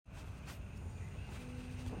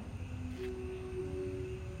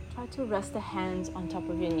Try to rest the hands on top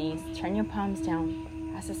of your knees. Turn your palms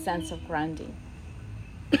down as a sense of grounding.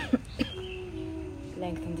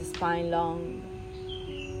 Lengthen the spine long.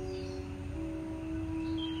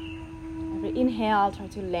 Every inhale, try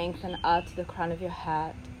to lengthen out to the crown of your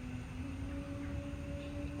head.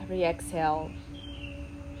 Every exhale,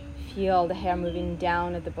 feel the hair moving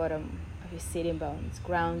down at the bottom of your sitting bones,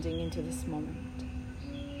 grounding into this moment.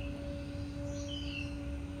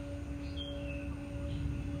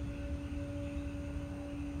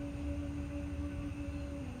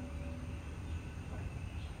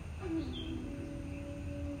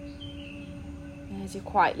 And as you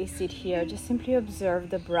quietly sit here, just simply observe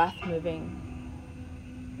the breath moving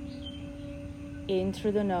in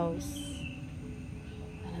through the nose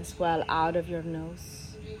and as well out of your nose.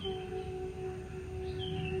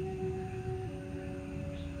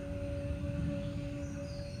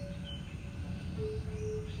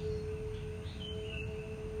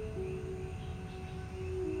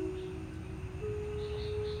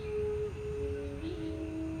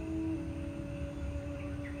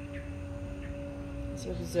 As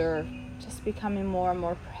you observe, just becoming more and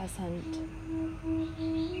more present.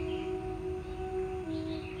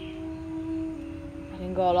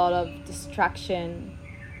 Letting go a lot of distraction.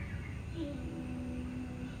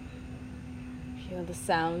 Feel the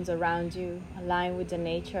sounds around you, align with the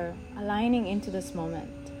nature, aligning into this moment.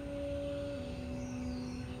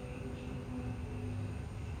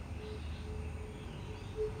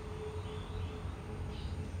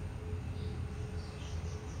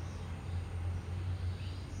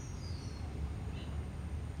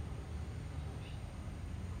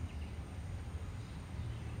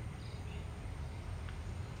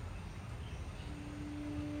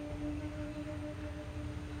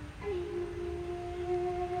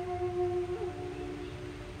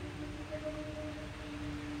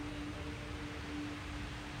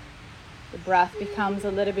 The breath becomes a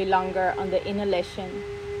little bit longer on the inhalation,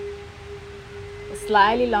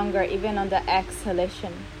 slightly longer even on the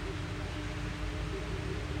exhalation.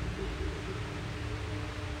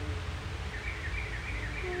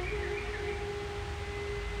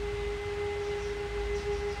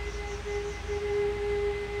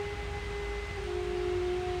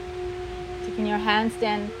 Taking your hands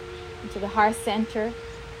then into the heart center,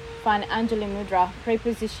 find Anjali Mudra, pray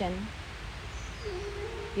position.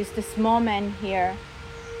 Use this moment here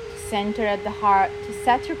to center at the heart, to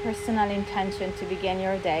set your personal intention to begin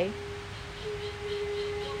your day.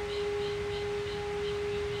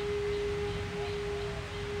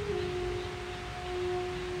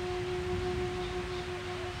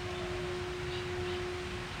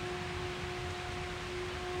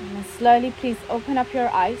 And then slowly, please open up your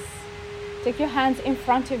eyes. Take your hands in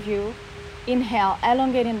front of you. Inhale,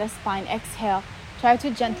 elongating the spine. Exhale, try to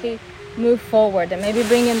gently move forward and maybe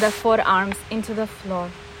bring in the forearms into the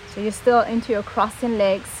floor. So you're still into your crossing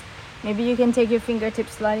legs. Maybe you can take your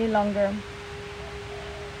fingertips slightly longer.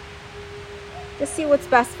 Just see what's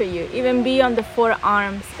best for you. Even be on the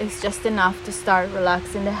forearms is just enough to start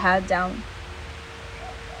relaxing the head down.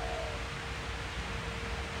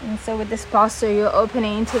 And so with this posture, you're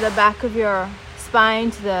opening into the back of your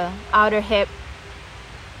spine, to the outer hip.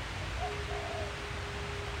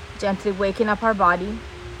 Gently waking up our body.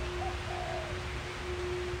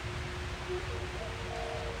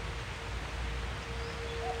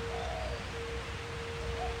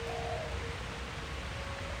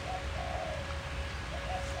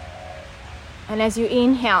 And as you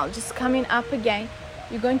inhale, just coming up again,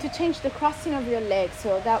 you're going to change the crossing of your legs.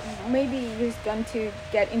 So that maybe you're going to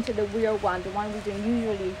get into the weird one, the one we don't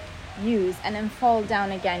usually use, and then fall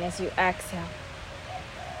down again as you exhale.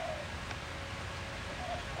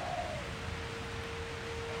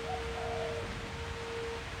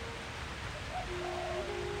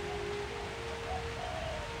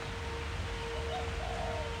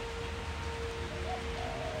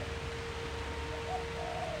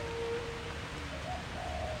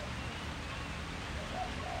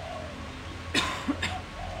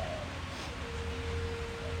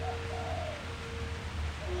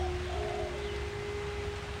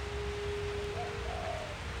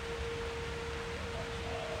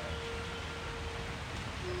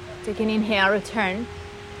 Take an inhale, return.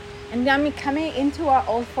 And then we're coming into our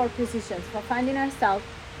all four positions. We're finding ourselves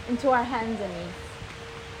into our hands and knees.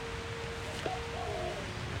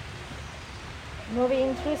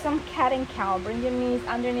 Moving through some cat and cow. Bring your knees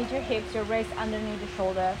underneath your hips, your waist underneath your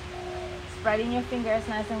shoulder. Spreading your fingers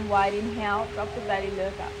nice and wide. Inhale, drop the belly,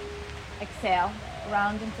 look up. Exhale,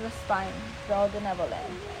 round into the spine. Draw the navel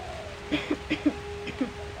in.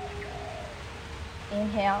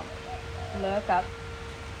 Inhale, look up.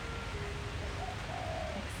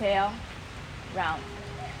 Exhale, round.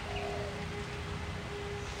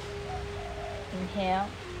 Inhale,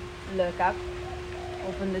 look up,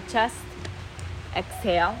 open the chest,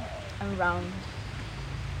 exhale, and round.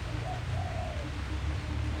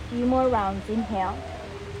 Few more rounds. Inhale,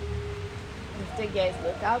 lift the gaze,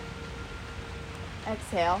 look up,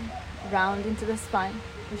 exhale, round into the spine,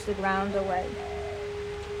 push the ground away.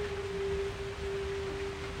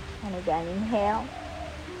 And again, inhale,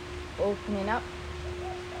 opening up,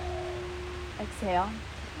 exhale,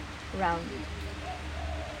 round.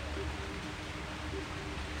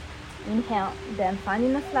 Inhale, then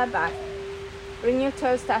finding the flat back, bring your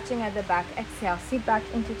toes touching at the back, exhale, sit back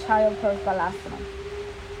into child pose balasana.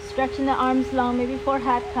 Stretching the arms long, maybe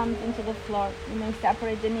forehead comes into the floor. You may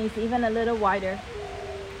separate the knees even a little wider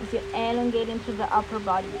as you elongate into the upper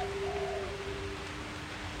body.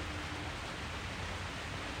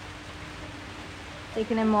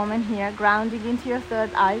 Taking a moment here, grounding into your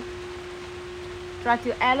third eye. Try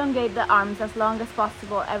to elongate the arms as long as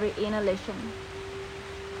possible every inhalation.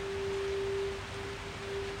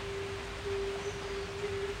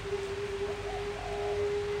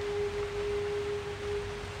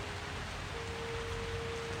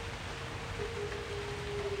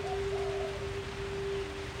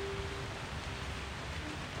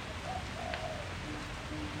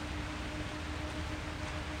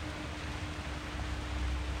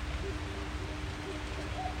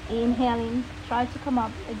 Inhaling, try to come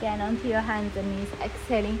up again onto your hands and knees.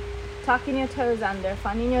 Exhaling, tucking your toes under,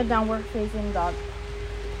 finding your downward facing dog.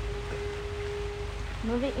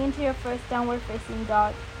 Moving into your first downward facing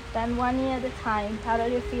dog. Bend one knee at a time, paddle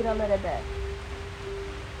your feet a little bit.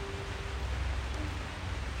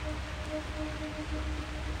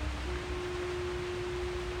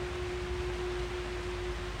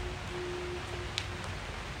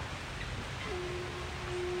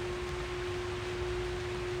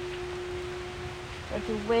 Try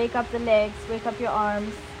to wake up the legs, wake up your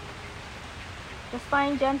arms. Just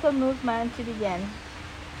find gentle movement to begin.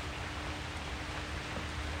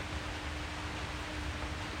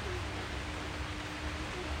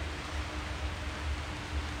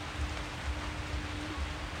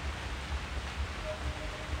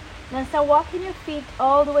 Then start walking your feet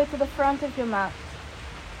all the way to the front of your mat.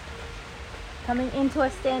 Coming into a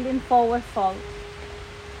standing forward fold.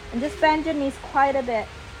 And just bend your knees quite a bit.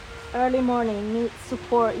 Early morning, knees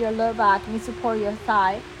support your lower back, knees support your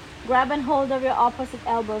thigh. Grab and hold of your opposite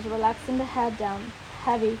elbows, relaxing the head down,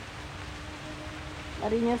 heavy.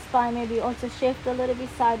 Letting your spine maybe also shift a little bit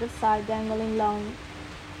side to side, dangling long.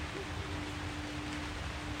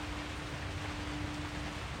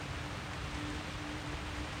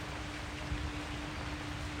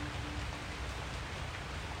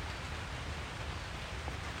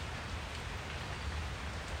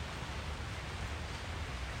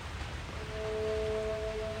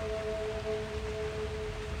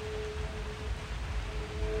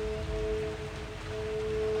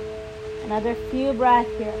 Another few breaths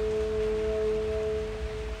here.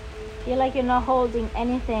 Feel like you're not holding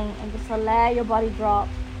anything and just let your body drop.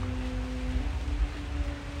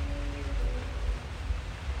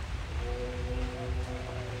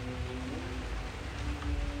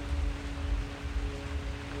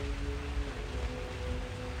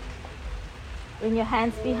 Bring your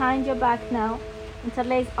hands behind your back now.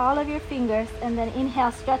 Interlace all of your fingers and then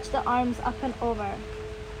inhale, stretch the arms up and over.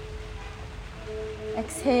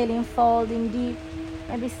 Exhaling, folding deep.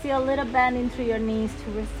 Maybe still a little bending through your knees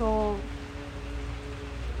to resolve.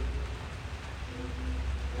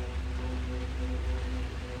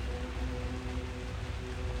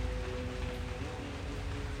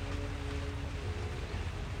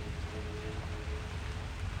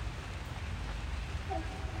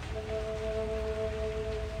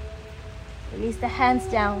 Release the hands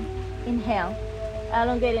down. Inhale,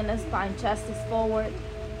 elongating the spine, chest is forward.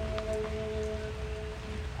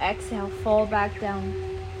 Exhale, fall back down.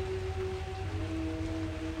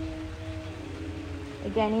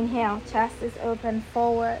 Again, inhale, chest is open,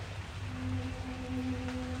 forward.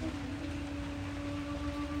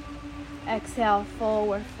 Exhale,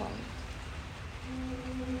 forward fold.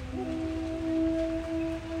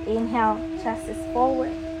 Inhale, chest is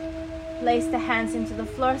forward. Place the hands into the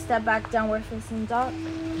floor, step back, downward facing dog.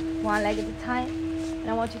 One leg at a time. And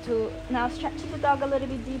I want you to now stretch the dog a little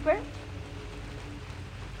bit deeper.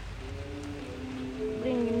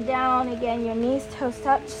 Bringing down again, your knees, toes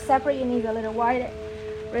touch. Separate your knees a little wider.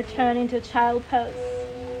 Return into child pose.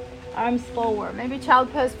 Arms forward. Maybe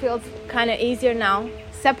child pose feels kind of easier now.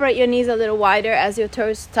 Separate your knees a little wider as your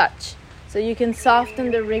toes touch, so you can soften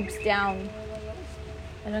the ribs down.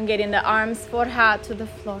 Elongating the arms, forehead to the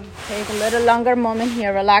floor. Take a little longer moment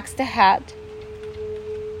here. Relax the head.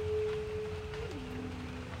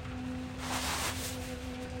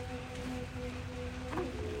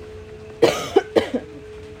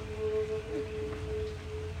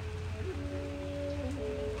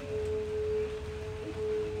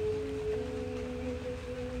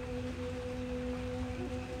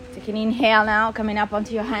 Take an inhale now, coming up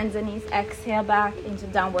onto your hands and knees. Exhale back into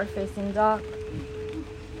downward facing dog.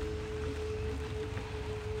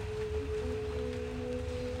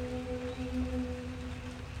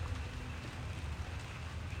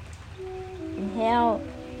 Inhale,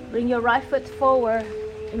 bring your right foot forward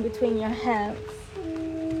in between your hands.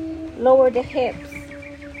 Lower the hips.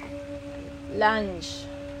 Lunge.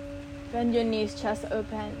 Bend your knees, chest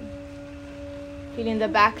open. Feeling the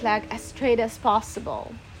back leg as straight as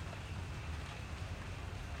possible.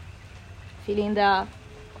 Feeling the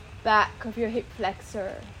back of your hip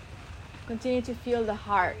flexor. Continue to feel the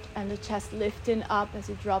heart and the chest lifting up as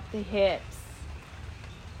you drop the hips.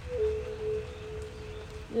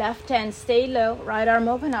 Left hand stay low, right arm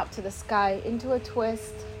open up to the sky into a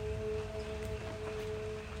twist.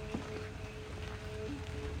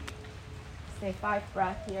 Stay 5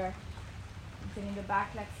 breaths here. Feeling the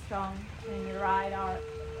back leg strong, and your right arm.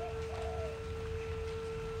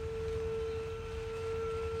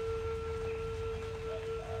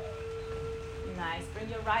 Nice. Bring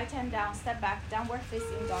your right hand down, step back, downward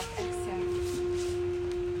facing dog. Exhale.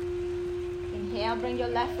 Inhale, bring your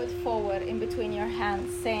left foot forward in between your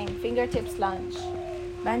hands. Same, fingertips lunge.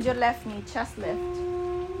 Bend your left knee, chest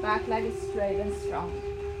lift. Back leg is straight and strong.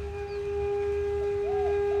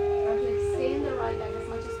 Perfect. Stay in the right leg as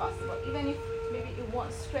much as possible. Even if maybe you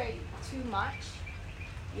won't straight too much,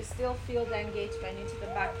 you still feel the engagement into the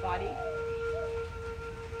back body.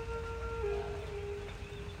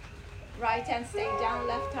 Right hand stay down,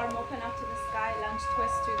 left arm open up to the sky, lunge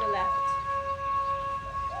twist to the left.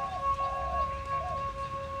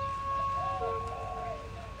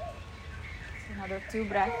 Another 2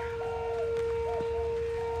 breaths.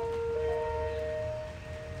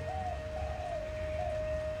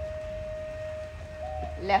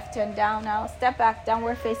 Left turn down now, step back,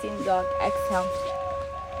 downward facing dog, exhale.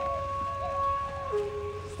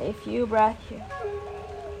 Stay a few breaths here.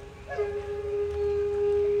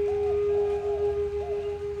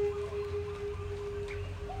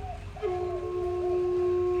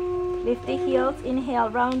 Lift the heels, inhale,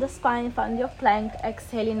 round the spine, find your plank.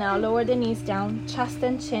 Exhaling now, lower the knees down, chest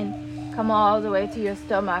and chin. Come all the way to your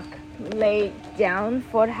stomach. Lay down,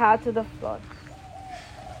 forehead to the floor.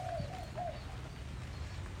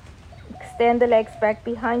 Extend the legs back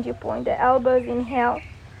behind you, point the elbows, inhale.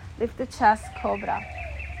 Lift the chest, cobra.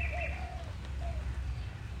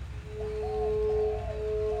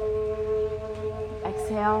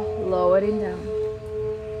 Exhale, lowering down.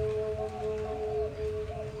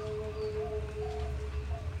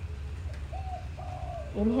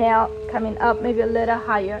 Inhale, coming up maybe a little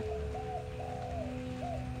higher.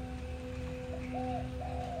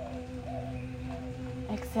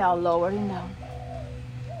 Exhale, lowering down.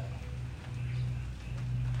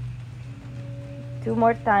 2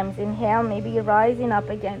 more times. Inhale, maybe rising up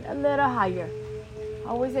again, a little higher.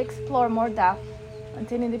 Always explore more depth.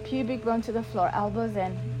 Until the pubic bone to the floor, elbows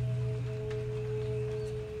in.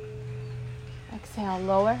 Exhale,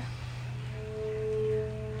 lower.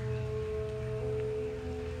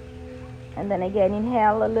 And then again,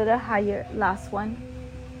 inhale a little higher. Last one.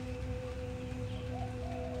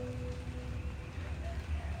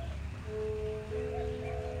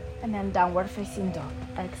 And then downward facing dog.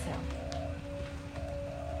 Exhale.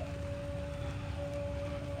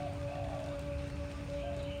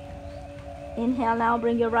 Inhale now,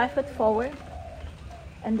 bring your right foot forward.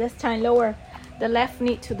 And this time lower the left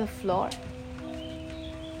knee to the floor.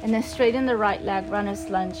 And then straighten the right leg, runner's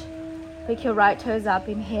lunge. Pick your right toes up,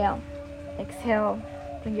 inhale. Exhale,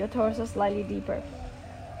 bring your torso slightly deeper.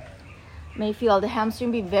 May feel the hamstring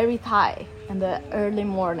be very tight in the early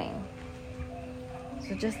morning.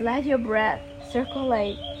 So just let your breath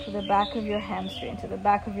circulate to the back of your hamstring, to the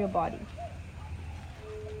back of your body.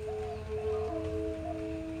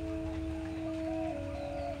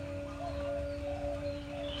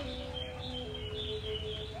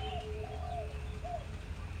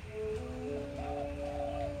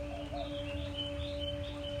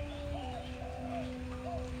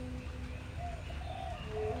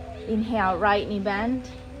 Inhale, right knee bend.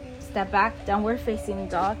 Step back, downward facing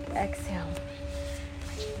dog. Exhale.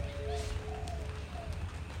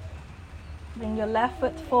 Bring your left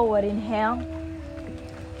foot forward. Inhale.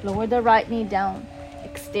 Lower the right knee down.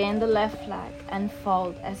 Extend the left leg and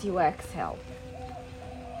fold as you exhale.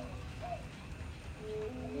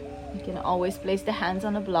 You can always place the hands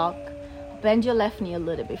on a block. Bend your left knee a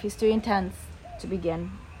little bit if it's too intense to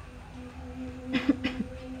begin.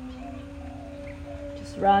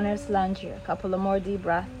 Just runner's lunge here. A couple of more deep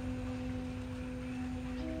breaths.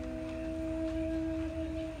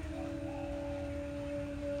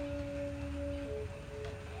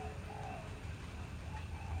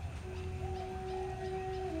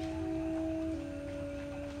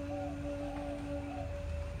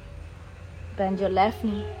 Bend your left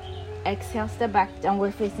knee. Exhale, step back,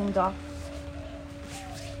 downward facing dog.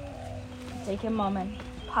 Take a moment.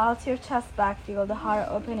 Pulse your chest back, feel the heart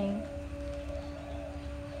opening.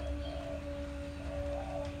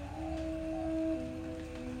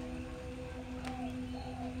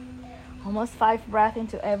 Almost 5 breaths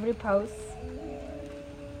into every pose.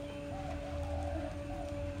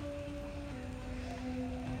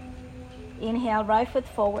 Inhale, right foot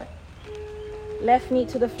forward. Left knee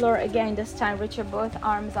to the floor again. This time reach your both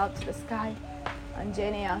arms out to the sky.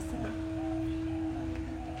 Anjaneyasana.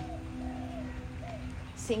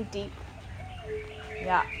 Sink deep.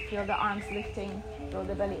 Yeah, feel the arms lifting. Roll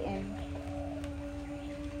the belly in.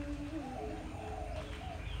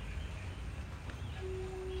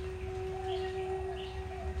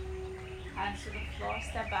 Hands to the floor.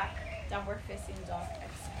 Step back. Downward facing dog.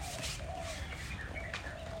 Exhale.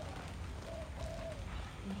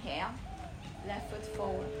 Inhale. Left foot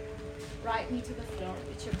forward, right knee to the floor,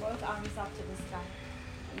 reach your both arms up to the sky.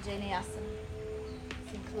 Anjaneyasana.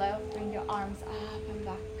 Sink low, bring your arms up and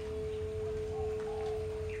back.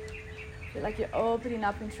 Feel like you're opening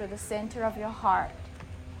up into the center of your heart.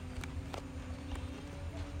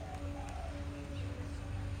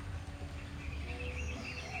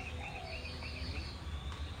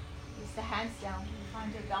 Use the hands down.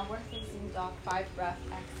 Find your downward facing dog. 5 breaths.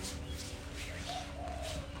 Exhale.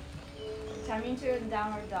 Come into your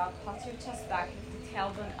downward dog. Pulse your chest back. Lift the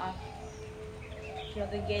tailbone up. Feel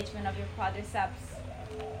the engagement of your quadriceps.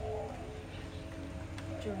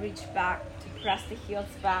 To reach back, to press the heels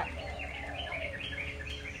back.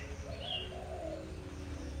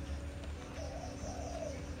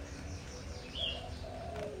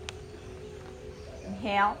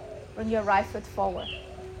 Inhale. Bring your right foot forward.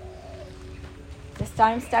 This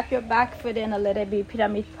time, step your back foot in a little bit.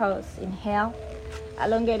 Pyramid pose. Inhale.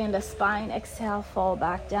 Elongating the spine, exhale, fall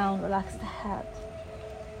back down, relax the head.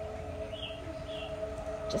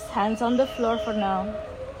 Just hands on the floor for now.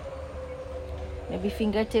 Maybe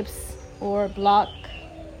fingertips or block.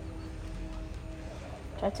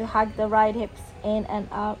 Try to hug the right hips in and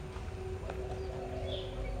up.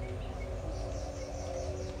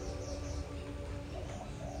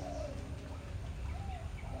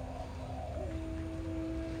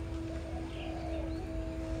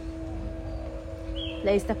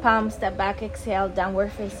 Place the palm, step back, exhale,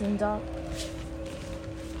 downward facing dog.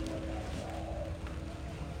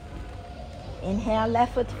 Inhale,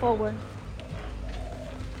 left foot forward.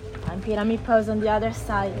 And pyramid pose on the other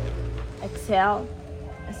side. Exhale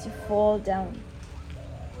as you fall down.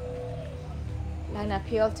 Line up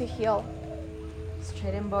heel to heel.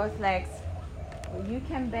 Straighten both legs. Or you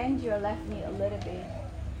can bend your left knee a little bit.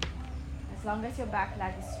 As long as your back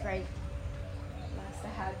leg is straight. Relax the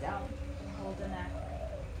head down and hold the neck.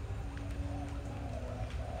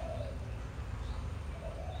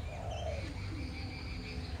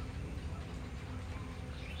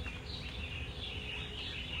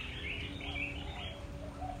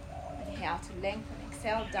 Inhale to lengthen,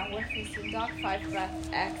 exhale, downward facing dog, 5 breaths,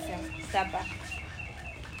 exhale, step back.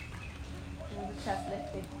 Feel the chest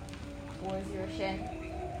lifted towards your shin,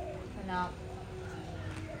 open up.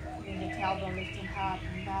 Feel the tailbone lifting up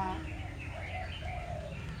and back.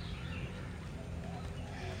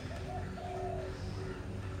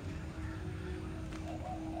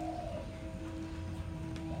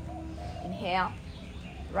 Inhale,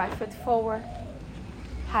 right foot forward,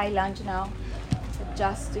 high lunge now.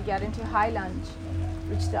 Adjust to get into high lunge.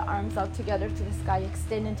 Reach the arms out together to the sky,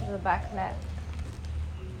 extend into the back leg.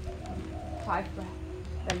 5 breaths,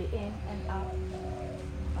 belly in and out.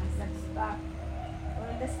 Biceps back,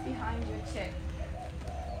 or this behind your chin.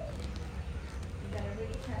 You're gonna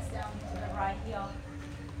really press down to the right heel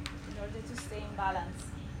in order to stay in balance.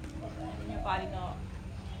 And your body not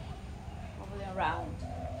wobbling around.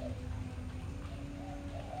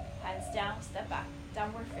 Hands down, step back,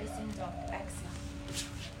 downward facing dog, exhale.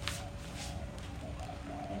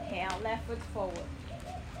 Inhale, left foot forward.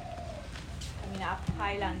 Coming up,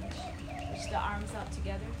 high lunge. Reach the arms out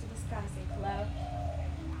together to the sky, say hello.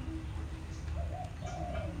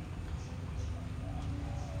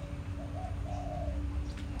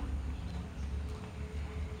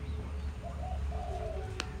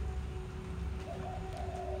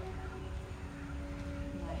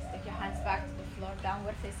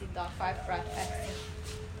 facing dog. 5 breaths. Exhale.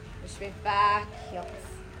 Push weight back, heels.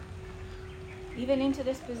 Even into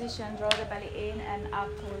this position, draw the belly in and up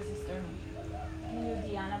towards the sternum. Hindu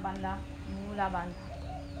Dhyana Bandha, Mula Bandha.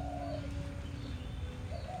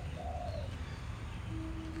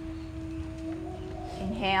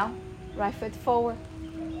 Inhale, right foot forward.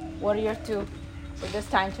 Warrior 2. So this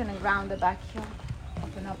time turn and ground the back heel.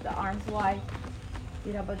 Open up the arms wide.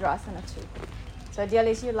 Virabhadrasana 2. So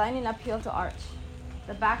ideally you're lining up heel to arch.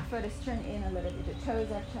 The back foot is turned in a little bit. The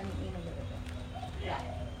toes are turning in a little bit. Yeah.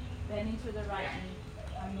 Then into the right knee.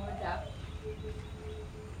 And more depth.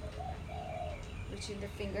 Reaching the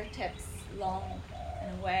fingertips long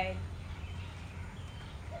and away.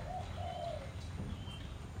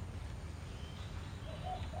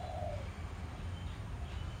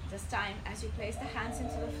 This time, as you place the hands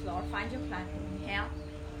into the floor, find your plank. Inhale.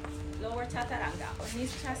 Lower chaturanga, or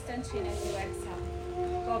knees, chest, and chin as you exhale.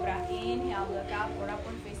 Cobra, inhale, look up, or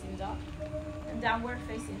upward facing dog. And downward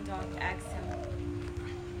facing dog, exhale.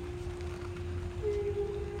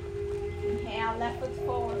 Inhale, left foot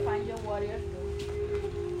forward, find your warrior 2.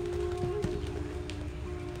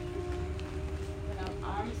 Open up,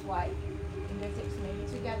 arms wide. Fingertips maybe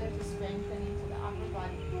together to strengthen into the upper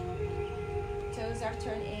body. Toes are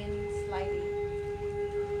turned in slightly.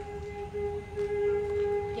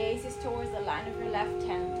 Gaze is towards the line of your left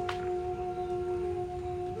hand.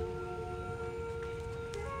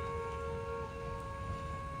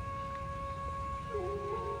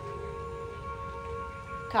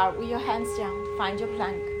 Cartwheel your hands down, find your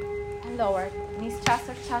plank, and lower. Knees, chest,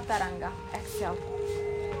 or chaturanga. Exhale.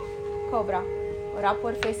 Cobra, or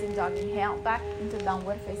upward facing dog. Inhale, back into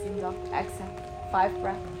downward facing dog. Exhale. 5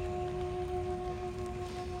 breaths.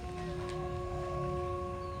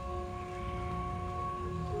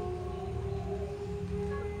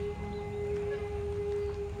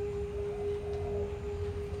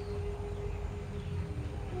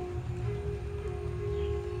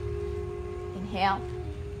 Inhale,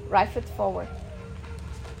 right foot forward.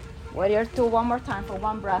 Warrior 2, one more time for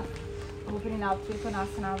 1 breath. Opening out,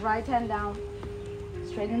 Trikonasana. Right hand down,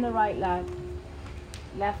 straighten the right leg.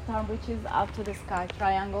 Left arm reaches up to the sky,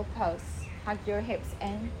 triangle pose. Hug your hips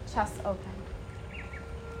in, chest open.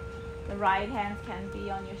 The right hand can be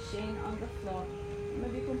on your shin on the floor.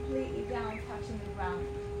 Maybe completely down, touching the ground.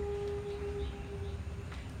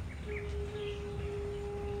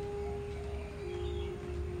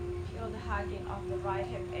 The hugging of the right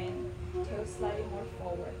hip in, toes slightly more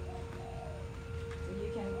forward. So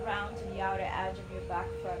you can ground to the outer edge of your back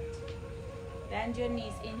foot. Bend your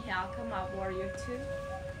knees, inhale, come up, warrior 2.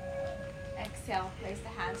 Exhale, place the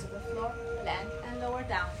hands on the floor, plank and lower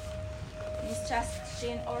down. Knees, chest,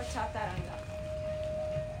 shin or chaturanga.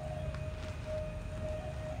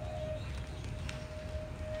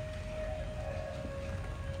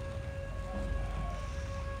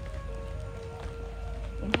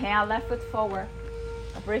 Inhale, left foot forward.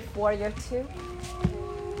 A brief warrior 2.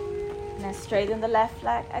 And then straighten the left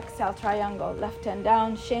leg. Exhale, triangle. Left hand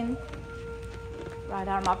down, shin. Right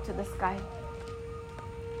arm up to the sky.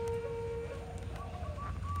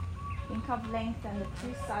 Think of lengthen the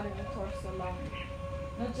 2 sides of the torso long.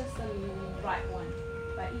 Not just the right one,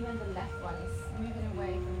 but even the left one is moving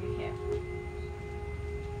away from your hip.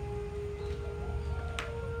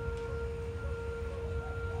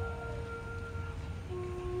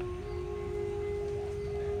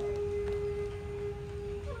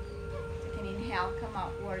 Inhale, come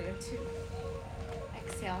up, warrior 2.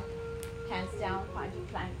 Exhale, hands down, find your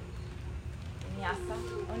plank.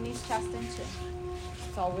 Vinyasa, on knees, chest and chin.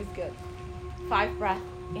 It's always good. 5 breaths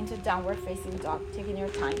into downward facing dog, taking your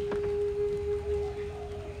time.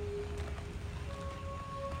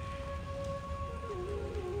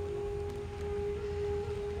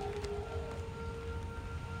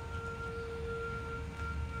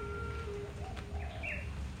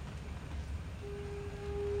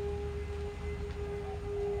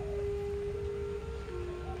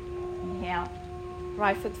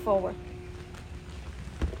 Right foot forward.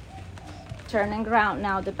 Turn and ground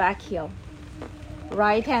now the back heel.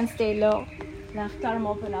 Right hand stay low. Left arm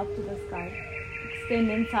open up to the sky. Extend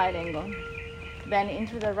in side angle. Bend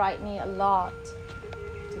into the right knee a lot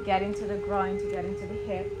to get into the groin, to get into the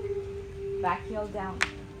hip. Back heel down.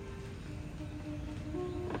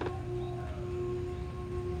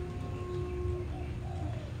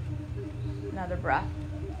 Another breath.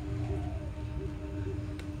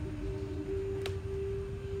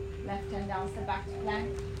 Left hand down, step back to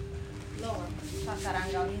plank. Lower.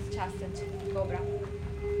 Chaturanga, knees, chest and chin. Cobra.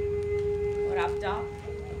 Or up dog.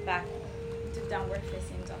 Back into downward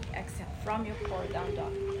facing dog. Exhale from your core, down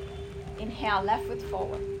dog. Inhale, left foot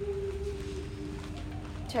forward.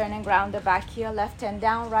 Turn and ground the back heel, left hand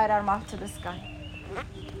down, right arm up to the sky.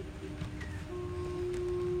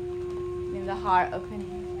 In the heart opening.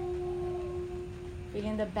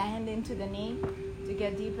 Feeling the bend into the knee to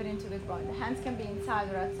get deeper into the groin. The hands can be inside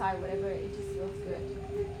or outside, whatever, it just feels good.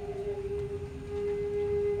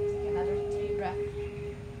 Take another deep breath.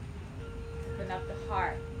 Open up the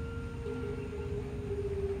heart.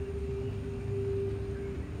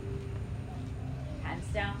 Hands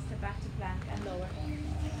down, step back to plank and lower.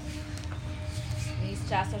 Knees,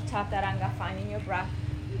 chest, or chaturanga, finding your breath.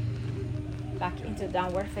 Back into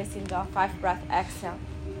downward facing dog. 5 breath, exhale.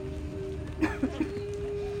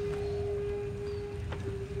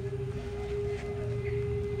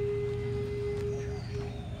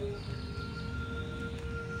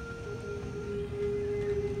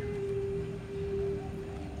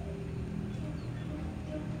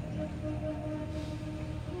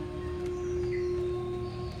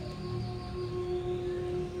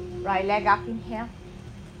 Right leg up, inhale.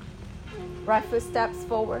 Right foot steps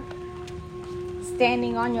forward.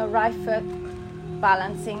 Standing on your right foot,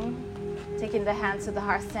 balancing. Taking the hands to the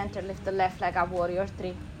heart center, lift the left leg up, warrior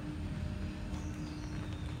 3.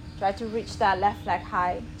 Try to reach that left leg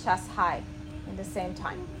high, chest high in the same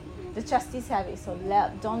time. The chest is heavy, so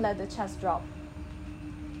don't let the chest drop.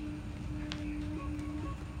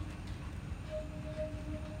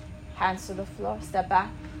 Hands to the floor, step back,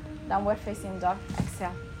 downward facing dog,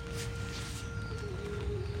 exhale.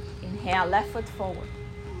 Inhale, left foot forward.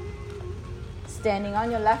 Standing on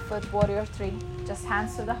your left foot, warrior 3. Just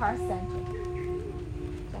hands to the heart center.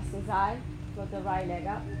 Just as I float the right leg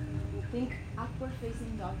up. Think upward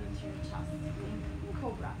facing dog into your chest. Think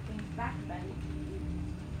cobra. Think back bend.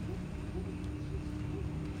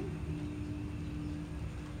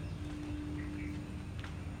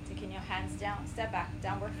 Taking your hands down, step back,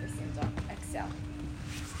 downward facing dog. Exhale.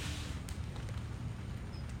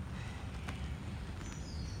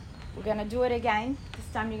 We're gonna do it again. This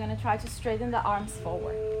time you're gonna try to straighten the arms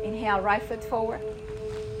forward. Inhale, right foot forward.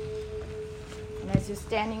 And as you're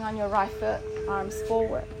standing on your right foot, arms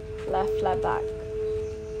forward, left flat back.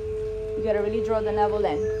 You gotta really draw the navel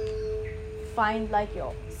in. Find like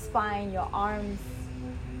your spine, your arms,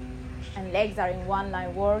 and legs are in one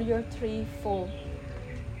line. Warrior 3, full.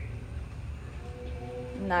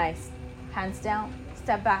 Nice. Hands down,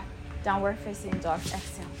 step back, downward facing dog,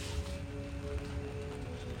 exhale.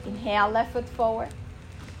 Inhale, left foot forward,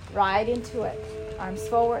 right into it. Arms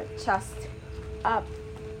forward, chest up.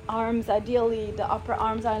 Arms, ideally, the upper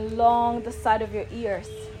arms are along the side of your ears.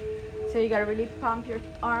 So you gotta really pump your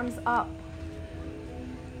arms up.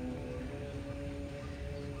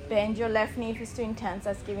 Bend your left knee if it's too intense,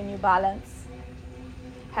 that's giving you balance.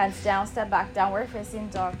 Hands down, step back, downward facing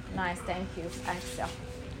dog. Nice, thank you. Exhale.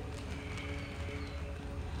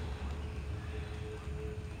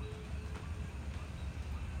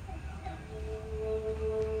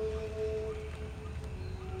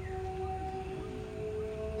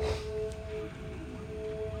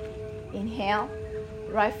 Inhale,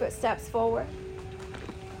 right foot steps forward.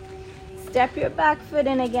 Step your back foot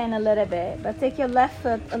in again a little bit, but take your left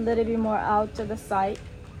foot a little bit more out to the side.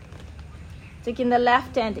 Taking the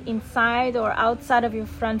left hand inside or outside of your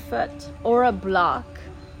front foot or a block,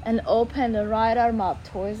 and open the right arm up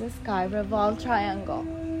towards the sky, revolve triangle.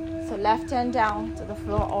 So left hand down to the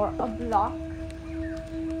floor or a block.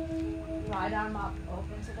 Right arm up,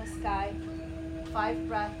 open to the sky. 5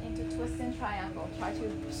 breaths into twisting triangle. Try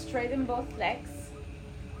to straighten both legs.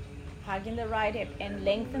 Hugging the right hip and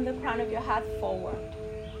lengthen the crown of your head forward.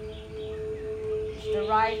 Push the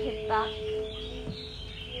right hip back.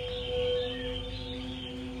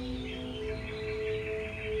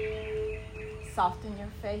 Soften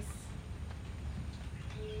your face.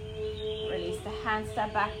 Release the hands,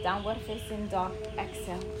 step back, downward facing dog.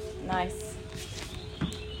 Exhale. Nice.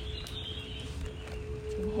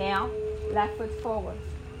 Inhale. Left foot forward.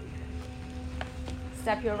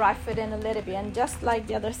 Step your right foot in a little bit, and just like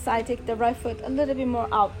the other side, take the right foot a little bit more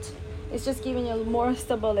out. It's just giving you more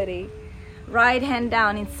stability. Right hand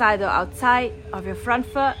down inside or outside of your front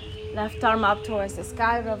foot. Left arm up towards the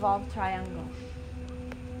sky, revolve triangle.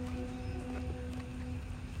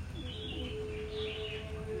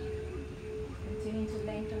 Continue to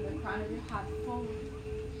lengthen the crown of your head forward.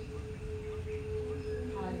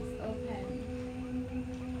 Heart is open.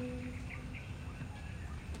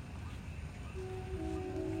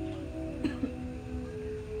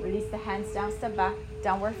 Release the hands down, step back,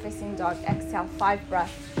 downward facing dog. Exhale, 5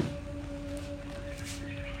 breaths.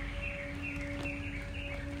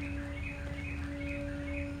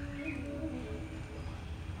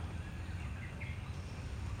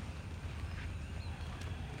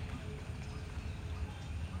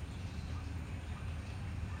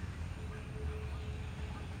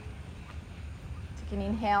 You can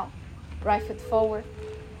inhale, right foot forward.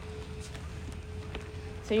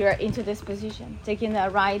 So you're into this position. Taking the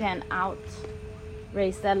right hand out.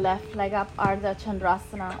 Raise that left leg up, Ardha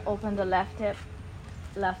Chandrasana. Open the left hip,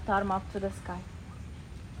 left arm up to the sky.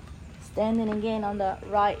 Standing again on the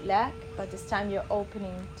right leg, but this time you're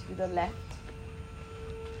opening to the left.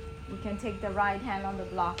 You can take the right hand on the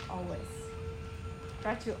block always.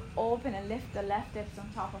 Try to open and lift the left hips on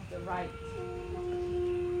top of the right.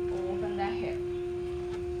 Open that hip.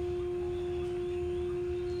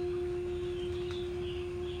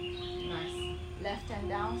 Nice. Left hand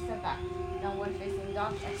down, step back. Downward facing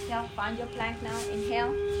dog. Exhale, find your plank now.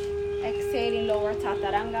 Inhale. Exhale in lower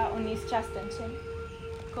Chaturanga on knees, chest and chin.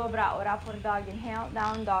 Cobra or upward dog. Inhale,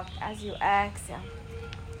 down dog as you exhale.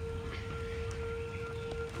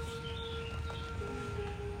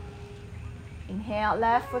 Inhale,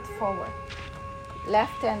 left foot forward.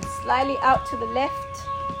 Left hand slightly out to the left.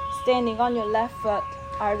 Standing on your left foot.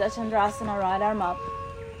 Ardha Chandrasana, right arm up.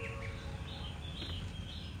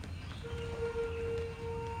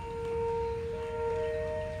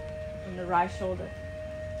 Open the right shoulder.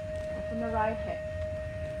 Open the right hip.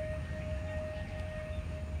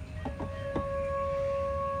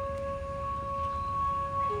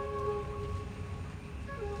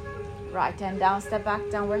 Right hand down, step back,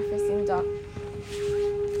 downward facing dog.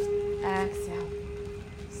 Exhale.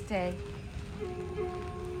 Stay.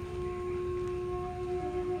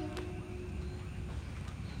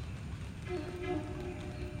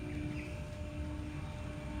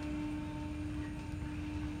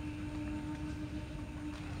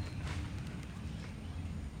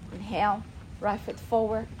 Inhale, right foot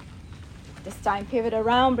forward. This time pivot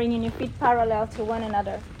around, bringing your feet parallel to one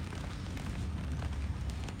another.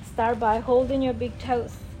 Start by holding your big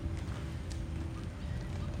toes.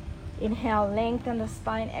 Inhale, lengthen the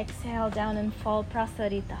spine. Exhale, down and fall,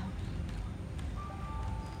 Prasarita.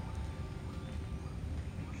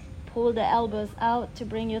 Pull the elbows out to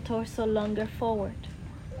bring your torso longer forward.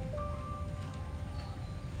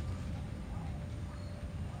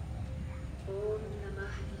 Om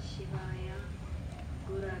Namah Shivaya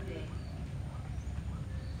Gurave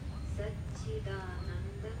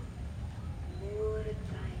Satchidananda Murtaya.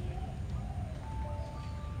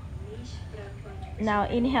 Now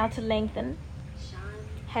inhale to lengthen.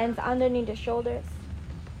 Hands underneath the shoulders.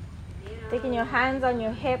 Taking your hands on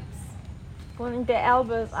your hips. Pulling the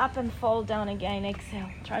elbows up and fall down again. Exhale.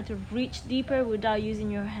 Try to reach deeper without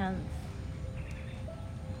using your hands.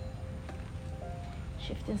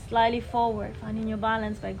 Shifting slightly forward. Finding your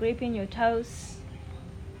balance by gripping your toes.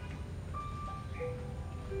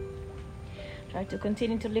 Try to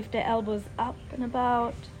continue to lift the elbows up and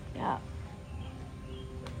about. Yeah.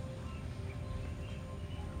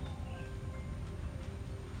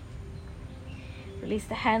 Release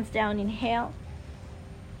the hands down, inhale.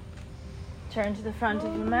 Turn to the front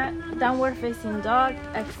of your mat. Downward facing dog,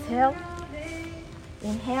 exhale.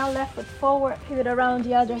 Inhale, left foot forward, pivot around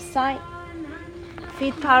the other side.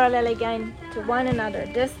 Feet parallel again to one another.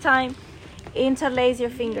 This time, interlace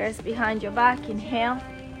your fingers behind your back, inhale.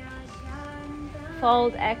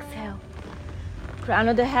 Fold, exhale. Crown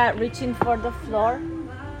of the head reaching for the floor.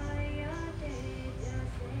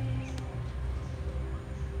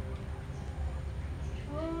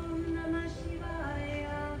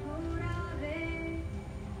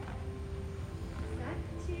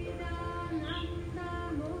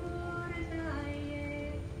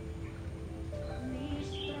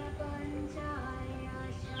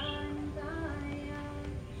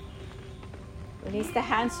 Release the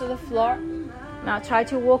hands to the floor. Now try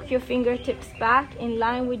to walk your fingertips back in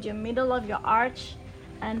line with your middle of your arch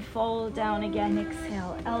and fall down again.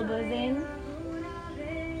 Exhale, elbows in.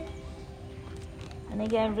 And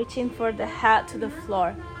again, reaching for the head to the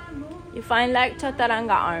floor. You find like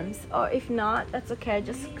Chaturanga arms, or if not, that's okay.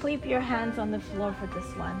 Just clip your hands on the floor for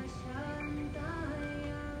this one.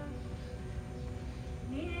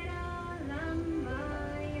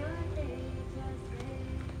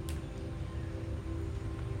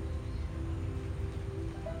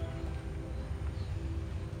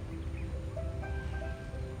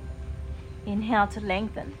 Inhale to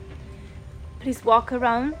lengthen. Please walk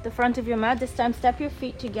around the front of your mat. This time step your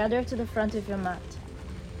feet together to the front of your mat.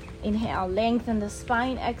 Inhale, lengthen the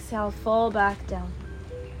spine. Exhale, fall back down.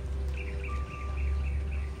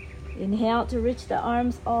 Inhale to reach the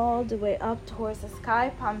arms all the way up towards the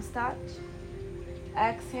sky, palms touch.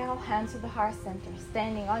 Exhale, hands to the heart center.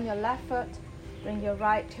 Standing on your left foot, bring your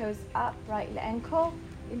right toes up, right ankle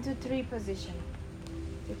into tree position.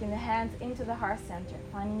 Taking the hands into the heart center,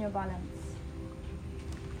 finding your balance.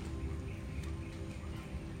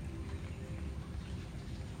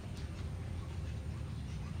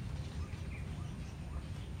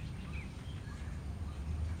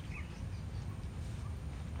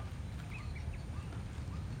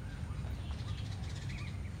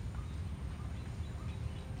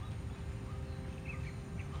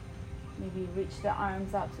 Maybe reach the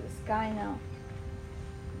arms up to the sky now.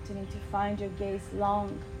 Continue to find your gaze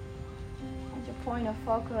long. Find your point of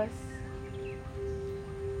focus.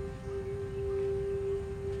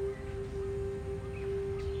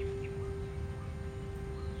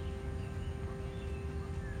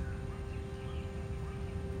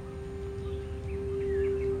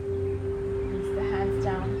 Release the hands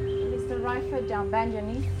down. Release the right foot down. Bend your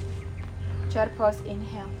knees. Chair pose.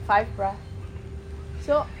 Inhale. 5 breaths.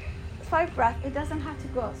 So 5 breaths. It doesn't have to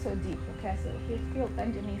go so deep. Okay. So if you feel,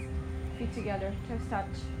 bend your knees. Feet together. Toes touch.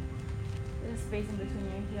 There's space in between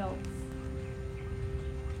your heels.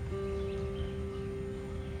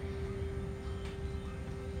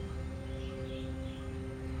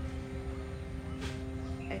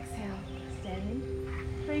 Exhale, standing.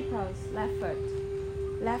 3 pose, left foot.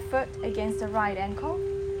 Left foot against the right ankle.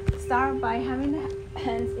 Start by having the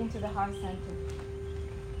hands into the heart center.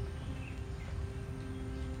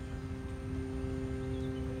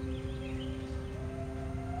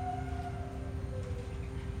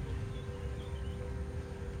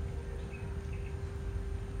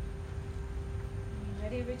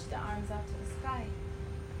 Reach the arms out to the sky,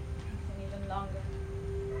 and even longer.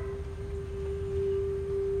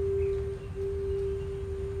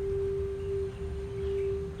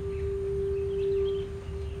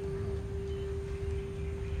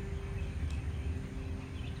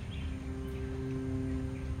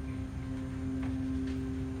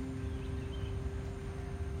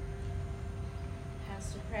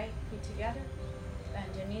 Hands to pray, feet together.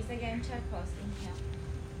 Bend your knees again, chair pose. Inhale.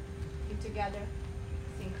 Feet together.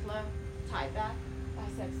 Sink low, tie back,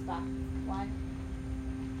 biceps back. 1,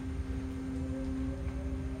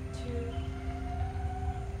 2,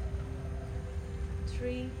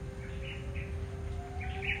 3,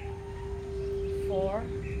 4.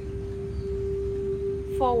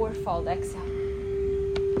 Forward fold, exhale.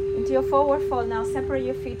 Into your forward fold now, separate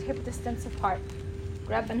your feet hip distance apart.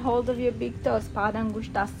 Grab and hold of your big toes,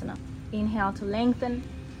 Padangusthasana. Inhale to lengthen.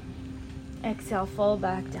 Exhale, fall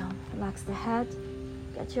back down. Relax the head.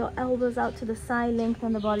 Get your elbows out to the side,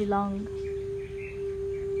 lengthen the body long.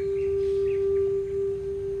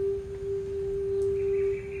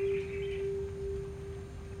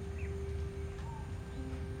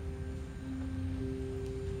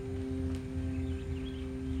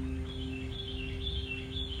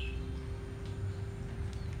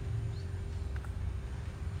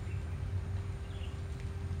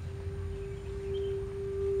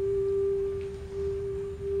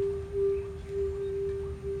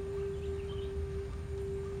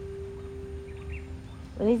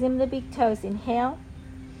 Releasing the big toes. Inhale.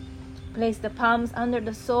 Place the palms under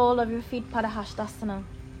the sole of your feet, Padahastasana.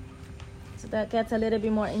 So that gets a little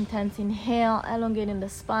bit more intense. Inhale, elongating the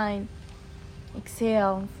spine.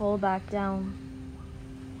 Exhale, fall back down.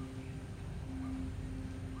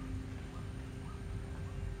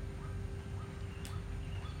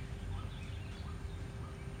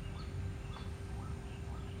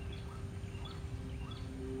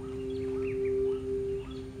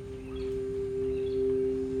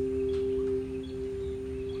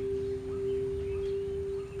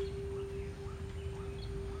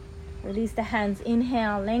 Release the hands.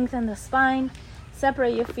 Inhale, lengthen the spine.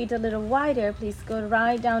 Separate your feet a little wider. Please go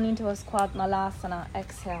right down into a squat malasana.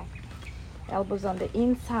 Exhale. Elbows on the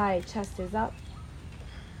inside, chest is up.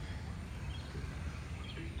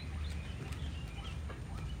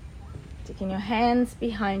 Taking your hands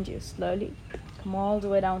behind you slowly. Come all the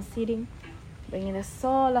way down, sitting. Bringing the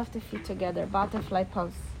sole of the feet together, butterfly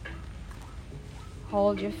pose.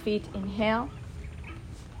 Hold your feet, inhale.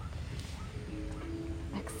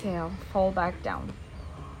 Exhale, fall back down.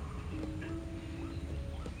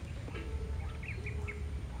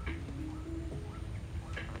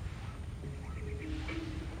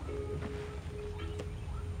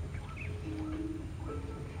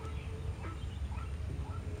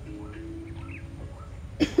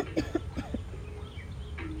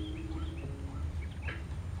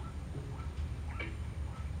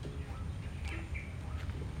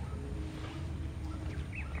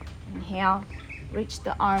 Inhale. Reach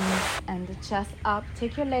the arms and the chest up.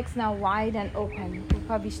 Take your legs now wide and open.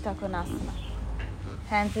 Upavishta Konasana.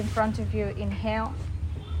 Hands in front of you. Inhale.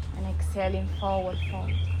 And exhaling, forward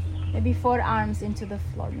fold. Maybe forearms into the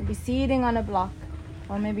floor. Maybe sitting on a block.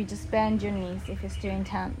 Or maybe just bend your knees if it's too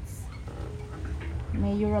intense.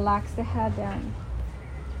 May you relax the head down.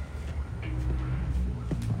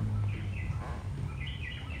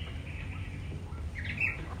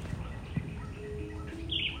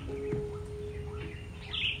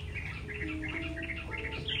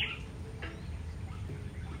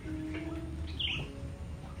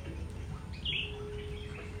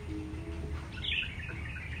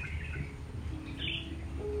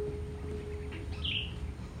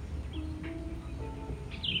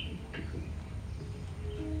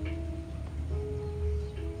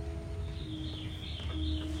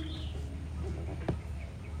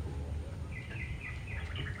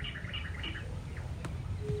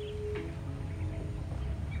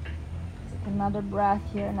 Another breath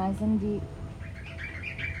here, nice and deep.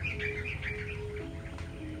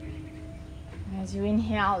 As you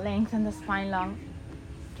inhale, lengthen the spine long.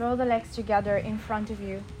 Draw the legs together in front of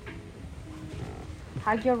you.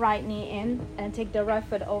 Hug your right knee in and take the right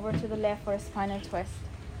foot over to the left for a spinal twist.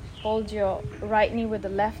 Hold your right knee with the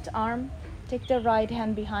left arm. Take the right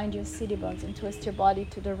hand behind your city bones and twist your body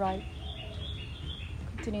to the right.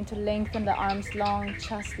 Continue to lengthen the arms long,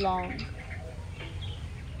 chest long.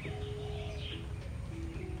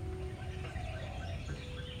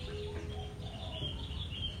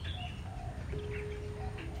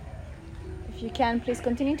 If you can, please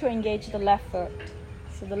continue to engage the left foot.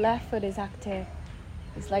 So the left foot is active.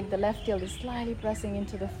 It's like the left heel is slightly pressing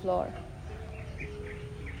into the floor.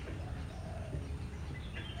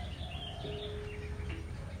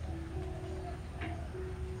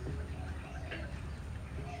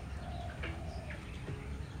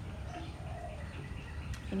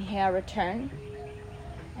 Inhale, return.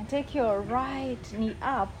 And take your right knee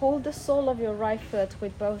up. Hold the sole of your right foot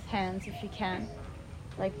with both hands if you can.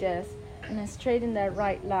 Like this. And then straighten that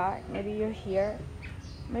right leg. Maybe you're here.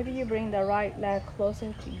 Maybe you bring the right leg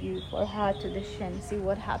closer to you, forehead to the shin. See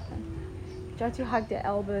what happens. Try to hug the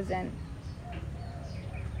elbows in.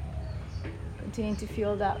 Continue to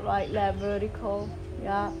feel that right leg vertical.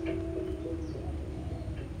 Yeah.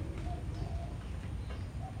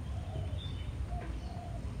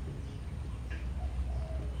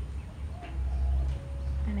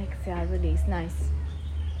 And exhale, release. Nice.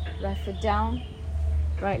 Right foot down.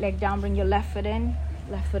 Right leg down. Bring your left foot in.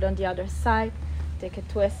 Left foot on the other side. Take a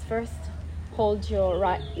twist first. Hold your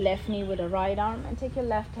left knee with the right arm and take your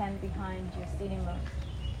left hand behind your sitting bone.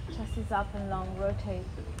 Chest is up and long. Rotate.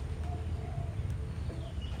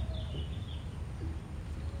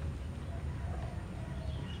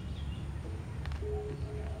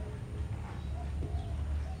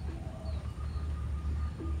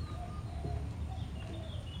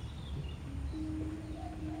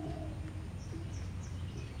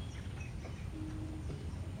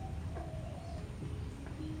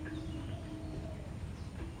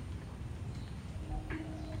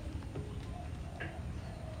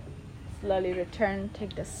 Slowly return,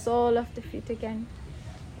 take the sole of the feet again.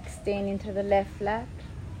 Extend into the left leg.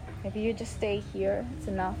 Maybe you just stay here, it's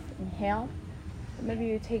enough. Inhale. Or maybe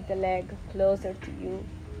you take the leg closer to you,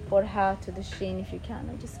 forehead to the shin if you can,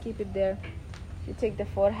 or just keep it there. If you take the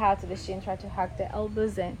forehead to the shin, try to hug the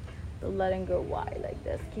elbows in. Don't let it go wide like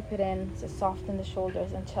this. Keep it in, so soften the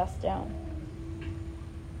shoulders and chest down.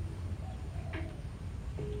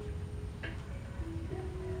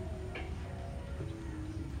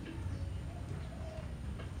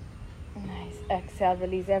 Exhale,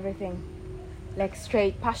 release everything. Legs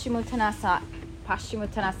straight, Paschimottanasana.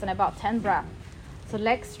 Paschimottanasana, about 10 breaths. So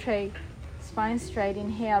legs straight, spine straight.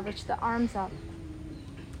 Inhale, reach the arms up.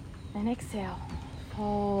 And exhale,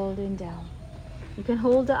 folding down. You can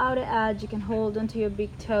hold the outer edge. You can hold onto your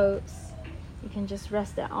big toes. You can just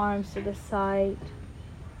rest the arms to the side.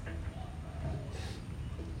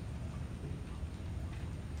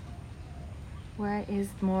 Where is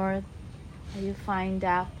more that you find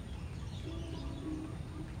that?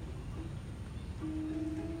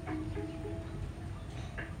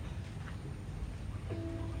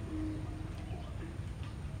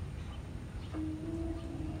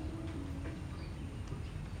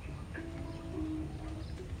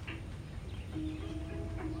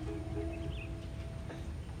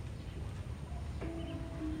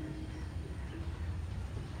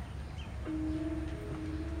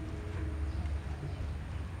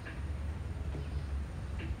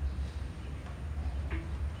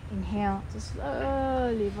 Inhale, just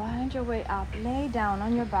slowly wind your way up. Lay down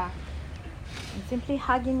on your back. And simply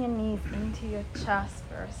hugging your knees into your chest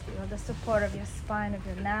first. Feel the support of your spine, of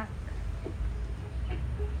your neck.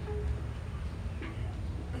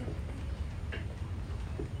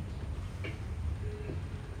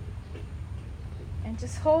 And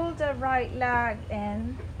just hold the right leg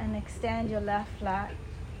in and extend your left leg.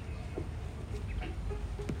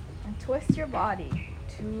 And twist your body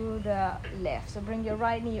to the left. So bring your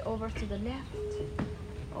right knee over to the left.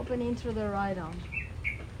 Open in through the right arm.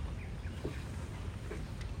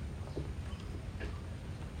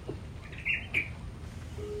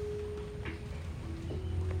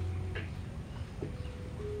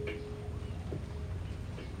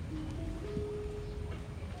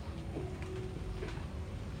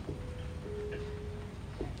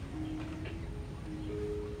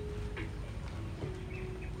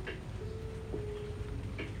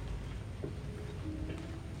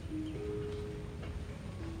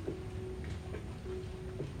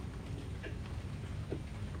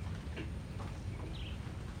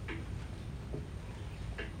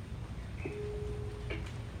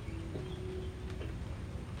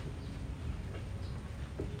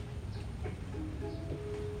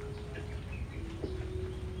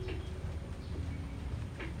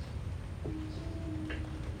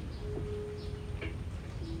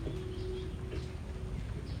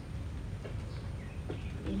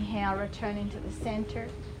 returning to the center.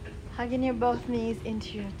 Hugging your both knees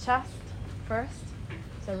into your chest first.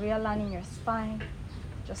 So realigning your spine.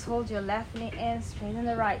 Just hold your left knee in, straighten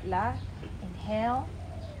the right leg. Inhale.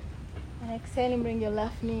 And exhaling, bring your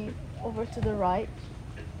left knee over to the right.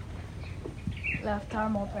 Left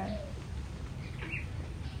arm open.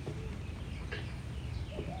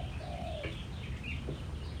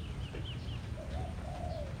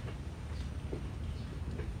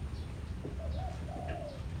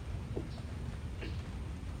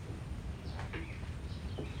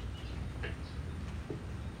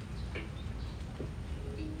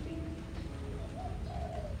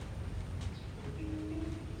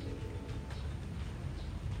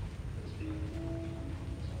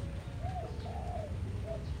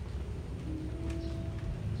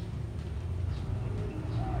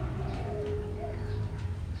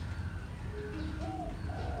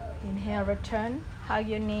 Inhale, return. Hug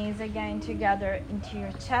your knees again together into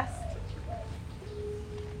your chest.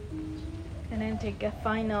 And then take a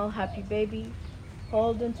final happy baby.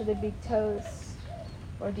 Hold into the big toes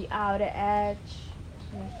or the outer edge,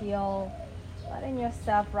 your heel. Letting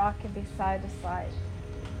yourself rock a bit side to side.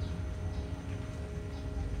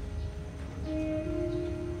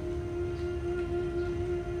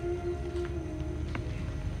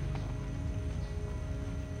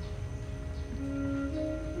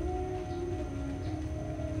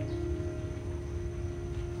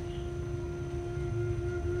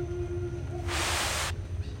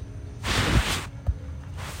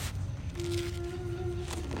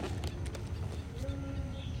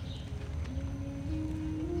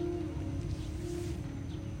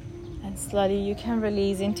 And slowly you can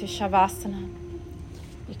release into Shavasana.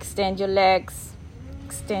 Extend your legs,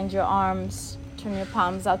 extend your arms, turn your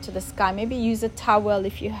palms out to the sky. Maybe use a towel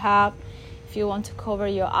if you have, if you want to cover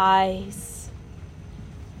your eyes.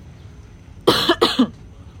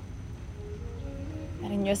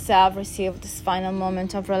 Letting yourself receive this final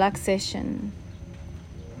moment of relaxation.